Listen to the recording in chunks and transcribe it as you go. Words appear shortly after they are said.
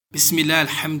Bismillah,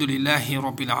 alhamdulillahi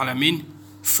rabbil alamin,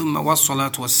 thumma wa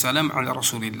salatu wa salam ala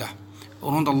rasulillah.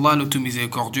 Au nom d'Allah, le tout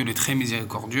miséricordieux, le très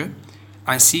miséricordieux,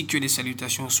 ainsi que les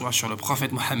salutations soient sur le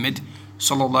prophète Mohammed,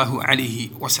 sallallahu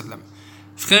alayhi wa sallam.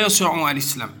 Frères et sœurs à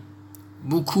l'islam,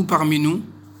 beaucoup parmi nous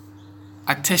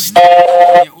attestent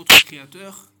qu'il y a autre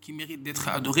créateur qui mérite d'être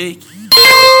adoré,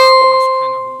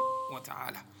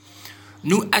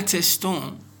 nous attestons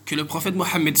que le prophète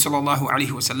Mohammed sallallahu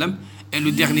alayhi wa sallam est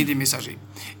le dernier des messagers.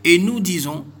 Et nous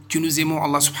disons que nous aimons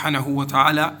Allah subhanahu wa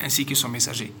ta'ala ainsi que son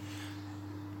messager.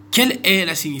 Quelle est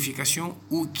la signification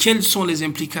ou quelles sont les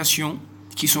implications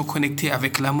qui sont connectées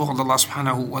avec l'amour d'Allah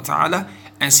subhanahu wa ta'ala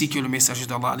ainsi que le messager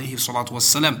d'Allah alayhi salatu wa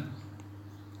sallam?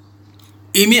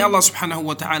 Aimer Allah subhanahu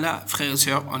wa ta'ala, frères et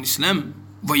sœurs en islam,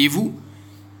 voyez-vous,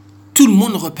 tout le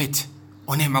monde répète,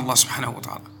 on aime Allah subhanahu wa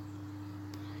ta'ala.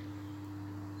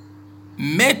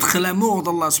 Mettre l'amour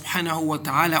d'Allah subhanahu wa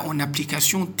ta'ala en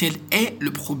application, tel est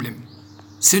le problème.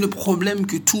 C'est le problème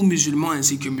que tout musulman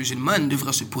ainsi que musulmane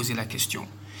devrait se poser la question.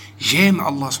 J'aime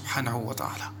Allah subhanahu wa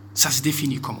ta'ala. Ça se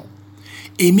définit comment?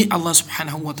 Aimer Allah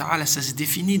subhanahu wa ta'ala, ça se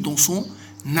définit dans son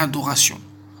adoration,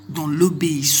 dans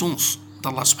l'obéissance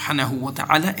d'Allah subhanahu wa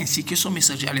ta'ala ainsi que son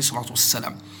messager alayhi salatu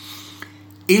wassalam.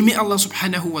 Aimer Allah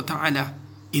subhanahu wa ta'ala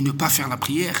et ne pas faire la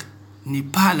prière n'est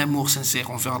pas l'amour sincère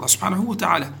envers Allah subhanahu wa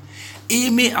ta'ala.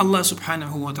 Aimer Allah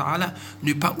subhanahu wa ta'ala,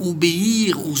 ne pas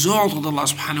obéir aux ordres d'Allah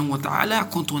subhanahu wa ta'ala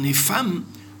quand on est femme,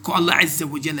 quand Allah azza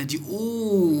wa jalla a dit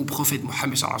au prophète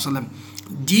Mohammed sallallahu alayhi wa sallam,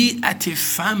 dis à tes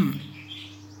femmes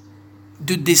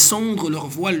de descendre leur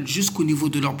voile jusqu'au niveau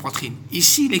de leur poitrine.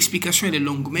 Ici l'explication elle est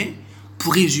longue, mais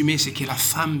pour résumer c'est que la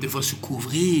femme devrait se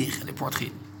couvrir les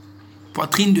poitrines.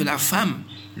 Poitrine de la femme,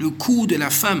 le cou de la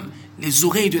femme, les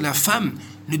oreilles de la femme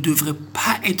ne devraient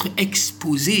pas être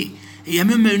exposées. Et il y a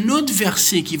même un autre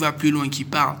verset qui va plus loin, qui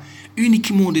parle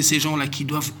uniquement de ces gens-là qui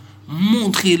doivent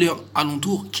montrer leur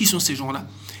alentour. Qui sont ces gens-là?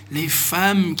 Les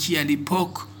femmes qui, à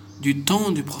l'époque du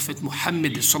temps du prophète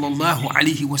Mohammed sallallahu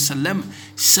alayhi wa sallam,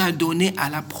 s'adonnaient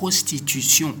à la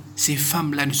prostitution. Ces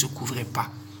femmes-là ne se couvraient pas.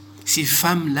 Ces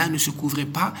femmes-là ne se couvraient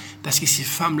pas parce que ces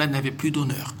femmes-là n'avaient plus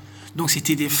d'honneur. Donc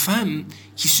c'était des femmes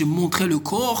qui se montraient le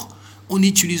corps en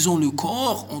utilisant le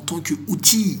corps en tant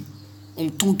qu'outil, en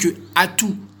tant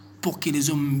qu'atout, pour que les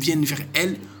hommes viennent vers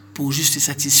elles pour juste se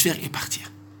satisfaire et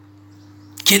partir.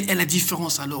 Quelle est la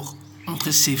différence alors entre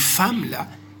ces femmes-là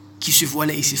qui se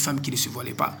voilaient et ces femmes qui ne se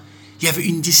voilaient pas? Il y avait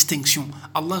une distinction.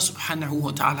 Allah subhanahu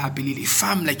wa ta'ala a appelé les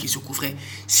femmes-là qui se couvraient.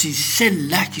 C'est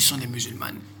celles-là qui sont les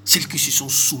musulmanes, celles qui se sont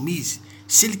soumises,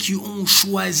 celles qui ont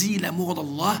choisi l'amour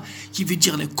d'Allah, qui veut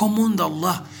dire les commandes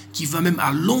d'Allah, qui va même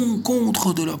à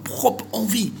l'encontre de leur propre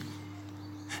envie.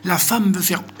 La femme veut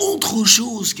faire autre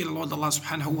chose que la loi d'Allah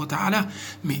subhanahu wa ta'ala,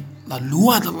 mais la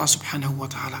loi d'Allah subhanahu wa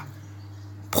ta'ala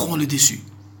prend le dessus.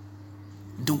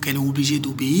 Donc elle est obligée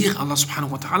d'obéir à Allah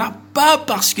subhanahu wa ta'ala, pas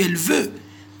parce qu'elle veut,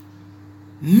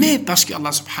 mais parce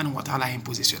qu'Allah subhanahu wa ta'ala a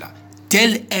imposé cela.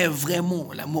 Tel est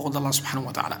vraiment l'amour d'Allah subhanahu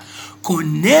wa ta'ala.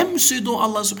 Qu'on aime ce dont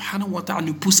Allah subhanahu wa ta'ala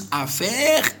nous pousse à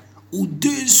faire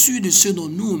au-dessus de ce dont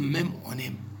nous-mêmes on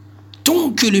aime.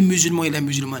 Tant que le musulman et la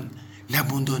musulmane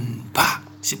n'abandonnent pas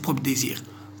ses propres désirs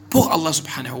pour Allah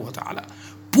subhanahu wa ta'ala,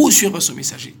 pour suivre son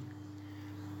messager,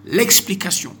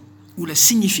 l'explication ou la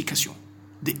signification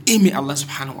d'aimer Allah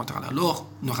subhanahu wa ta'ala alors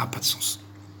n'aura pas de sens.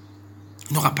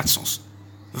 N'aura pas de sens.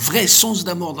 Vrai sens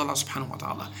d'amour d'Allah subhanahu wa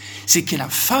ta'ala, c'est que la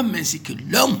femme ainsi que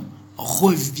l'homme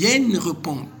reviennent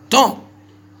repentants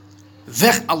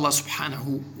vers Allah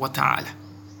subhanahu wa ta'ala.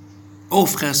 Oh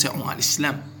frères et sœurs en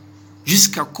l'islam,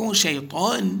 jusqu'à quand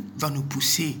Shaitan va nous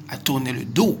pousser à tourner le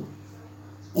dos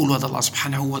aux lois d'Allah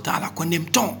subhanahu wa ta'ala qu'on aime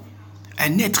tant,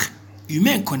 un être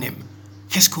humain qu'on aime.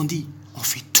 Qu'est-ce qu'on dit? On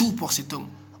fait tout pour cet homme,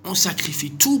 on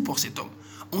sacrifie tout pour cet homme,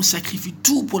 on sacrifie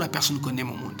tout pour la personne qu'on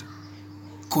aime au monde.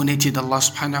 Qu'en est-il d'Allah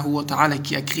subhanahu wa ta'ala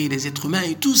qui a créé les êtres humains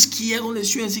et tout ce qui est dans les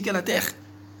cieux ainsi qu'à la terre?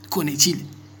 Qu'en est-il?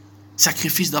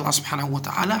 Sacrifice d'Allah subhanahu wa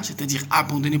ta'ala, c'est-à-dire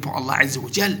abandonné pour Allah azza wa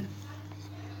jal,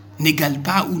 n'égale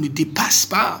pas ou ne dépasse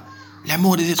pas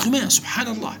l'amour des êtres humains,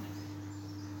 subhanallah.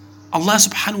 Allah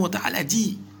subhanahu wa ta'ala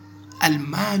dit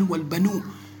Al-mal wal-banou,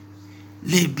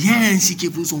 les biens ainsi que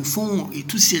vos enfants et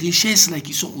toutes ces richesses-là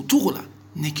qui sont autour là,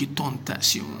 n'est que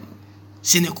tentation.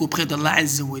 Ce n'est qu'auprès d'Allah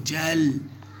azza wa jal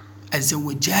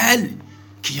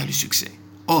qu'il y a le succès.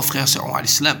 Oh frères et sœurs en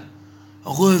l'islam,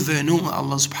 revenons à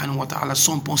Allah subhanahu wa ta'ala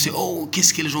sans penser oh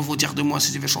qu'est-ce que les gens vont dire de moi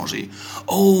si je vais changer,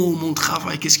 oh mon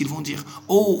travail qu'est-ce qu'ils vont dire,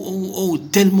 oh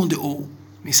tellement de oh.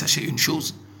 Mais sachez une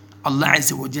chose, Allah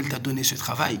azza wa jal t'a donné ce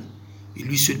travail et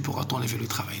lui seul pourra t'enlever le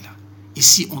travail là. Et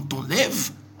si on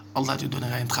t'enlève, Allah te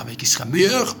donnera un travail qui sera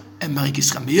meilleur, un mari qui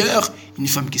sera meilleur, une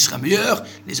femme qui sera meilleure,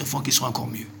 les enfants qui seront encore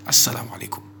mieux. Assalamu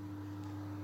alaikum.